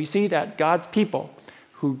 So we see that God's people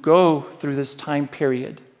who go through this time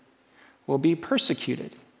period will be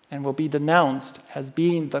persecuted and will be denounced as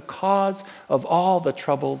being the cause of all the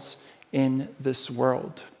troubles in this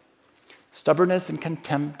world. Stubbornness and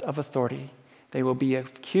contempt of authority. They will be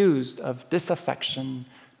accused of disaffection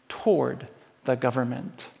toward the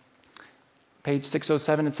government. Page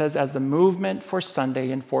 607, it says, as the movement for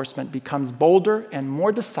Sunday enforcement becomes bolder and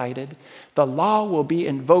more decided, the law will be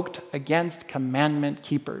invoked against commandment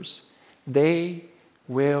keepers. They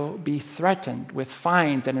will be threatened with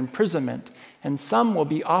fines and imprisonment, and some will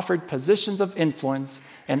be offered positions of influence,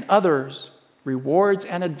 and others rewards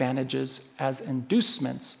and advantages as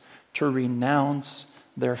inducements to renounce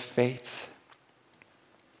their faith.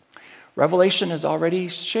 Revelation has already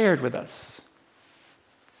shared with us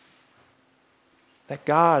that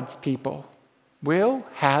God's people will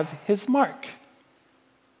have his mark.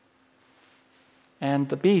 And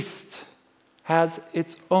the beast has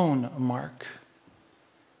its own mark.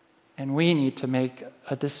 And we need to make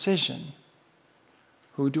a decision.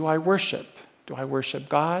 Who do I worship? Do I worship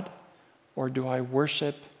God or do I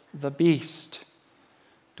worship the beast?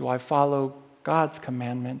 Do I follow God's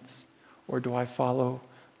commandments or do I follow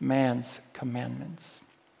man's commandments?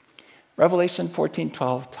 Revelation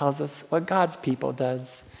 14:12 tells us what God's people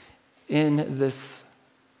does in this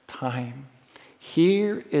time.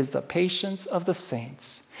 Here is the patience of the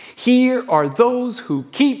saints. Here are those who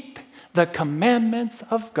keep the commandments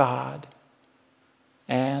of God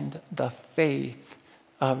and the faith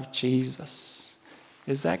of Jesus.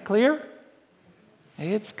 Is that clear?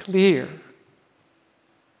 It's clear.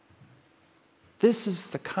 This is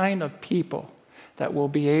the kind of people that will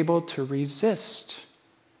be able to resist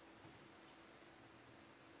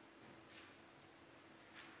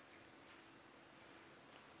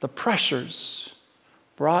the pressures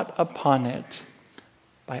brought upon it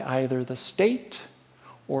by either the state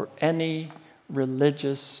or any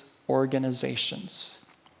religious organizations.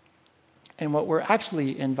 And what we're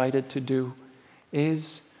actually invited to do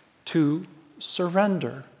is to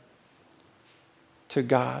surrender to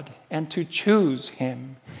God and to choose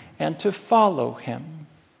him and to follow him.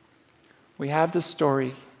 We have this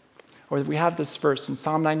story, or we have this verse in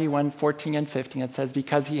Psalm 91, 14 and 15. It says,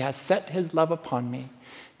 because he has set his love upon me,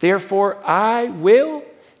 therefore I will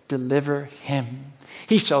deliver him.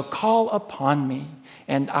 He shall call upon me,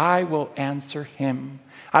 and I will answer him.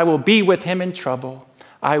 I will be with him in trouble.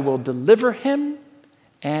 I will deliver him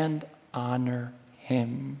and honor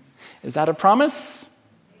him. Is that a promise?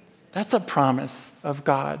 That's a promise of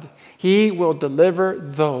God. He will deliver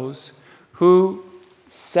those who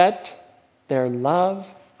set their love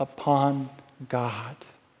upon God.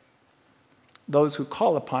 Those who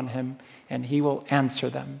call upon him, and he will answer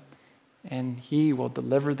them, and he will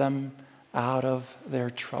deliver them out of their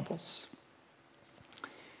troubles.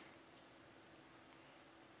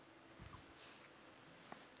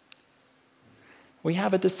 We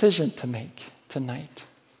have a decision to make tonight.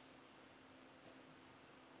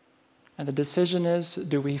 And the decision is,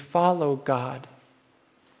 do we follow God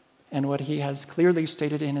and what he has clearly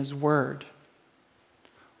stated in his word?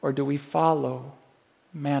 Or do we follow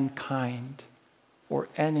mankind or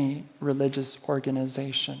any religious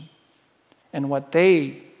organization and what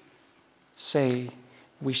they say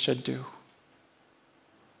we should do?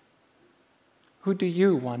 Who do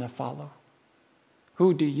you want to follow?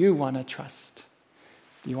 Who do you want to trust?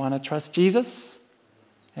 Do you want to trust Jesus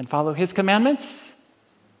and follow his commandments?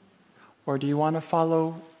 Or do you want to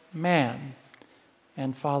follow man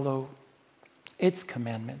and follow its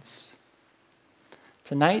commandments?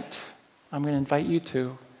 Tonight, I'm going to invite you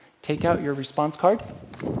to take out your response card.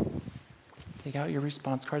 Take out your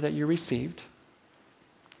response card that you received.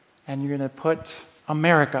 And you're going to put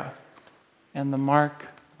America and the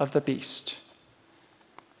mark of the beast.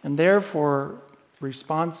 And therefore,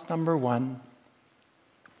 response number 1,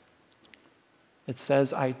 it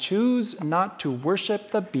says, I choose not to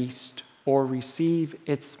worship the beast or receive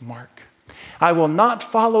its mark. I will not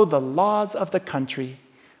follow the laws of the country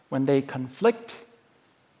when they conflict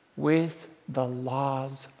with the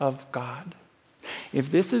laws of God.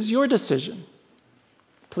 If this is your decision,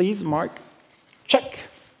 please mark, check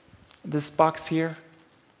this box here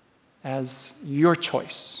as your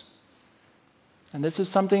choice. And this is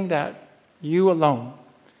something that you alone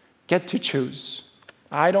get to choose.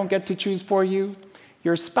 I don't get to choose for you.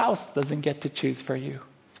 Your spouse doesn't get to choose for you.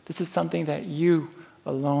 This is something that you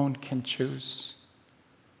alone can choose.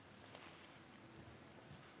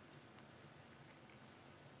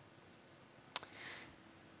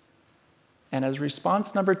 And as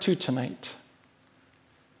response number 2 tonight,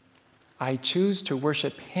 I choose to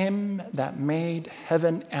worship him that made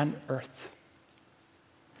heaven and earth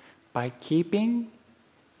by keeping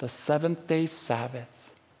the seventh-day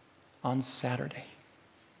Sabbath on Saturday.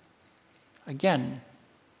 Again,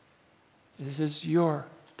 this is your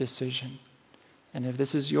decision. And if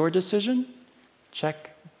this is your decision,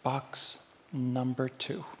 check box number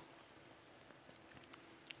 2.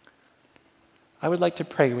 I would like to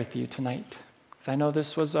pray with you tonight, because I know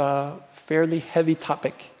this was a fairly heavy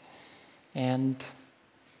topic,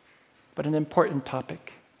 but an important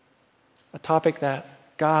topic, a topic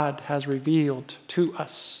that God has revealed to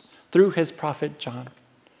us through his prophet John,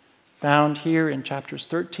 found here in chapters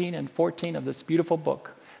 13 and 14 of this beautiful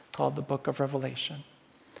book called the Book of Revelation.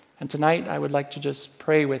 And tonight I would like to just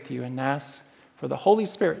pray with you and ask for the Holy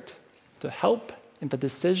Spirit to help in the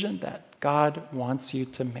decision that God wants you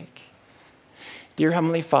to make. Dear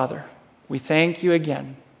Heavenly Father, we thank you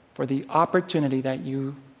again for the opportunity that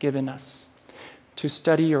you've given us to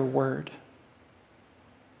study your word.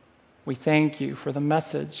 We thank you for the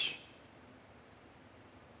message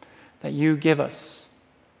that you give us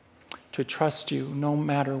to trust you no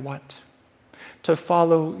matter what, to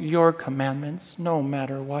follow your commandments no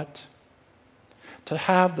matter what, to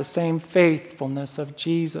have the same faithfulness of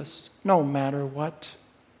Jesus no matter what.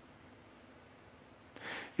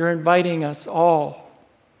 You're inviting us all,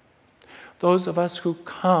 those of us who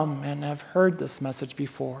come and have heard this message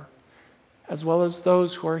before, as well as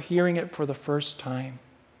those who are hearing it for the first time.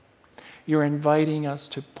 You're inviting us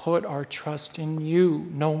to put our trust in you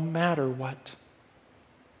no matter what.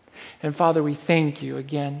 And Father, we thank you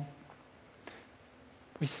again.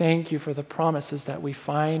 We thank you for the promises that we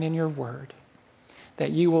find in your word,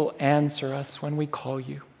 that you will answer us when we call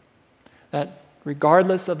you, that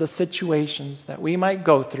regardless of the situations that we might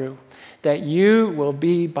go through, that you will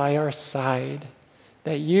be by our side,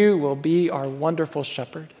 that you will be our wonderful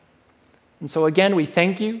shepherd. And so again, we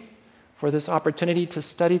thank you for this opportunity to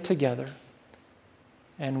study together.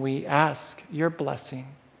 And we ask your blessing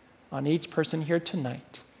on each person here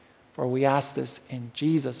tonight, for we ask this in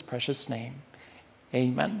Jesus' precious name.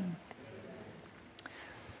 Amen.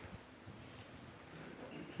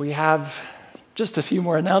 We have Just a few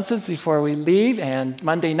more announcements before we leave. And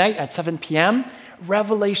Monday night at 7 p.m.,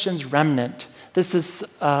 Revelations Remnant. This is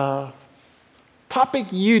a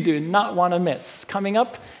topic you do not want to miss. Coming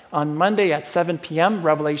up on Monday at 7 p.m.,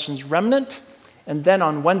 Revelations Remnant. And then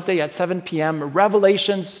on Wednesday at 7 p.m.,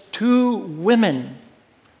 Revelations to Women.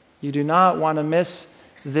 You do not want to miss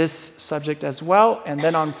this subject as well. And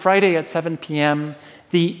then on Friday at 7 p.m.,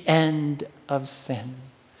 the end of sin.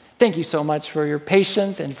 Thank you so much for your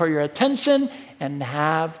patience and for your attention, and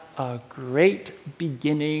have a great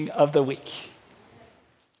beginning of the week.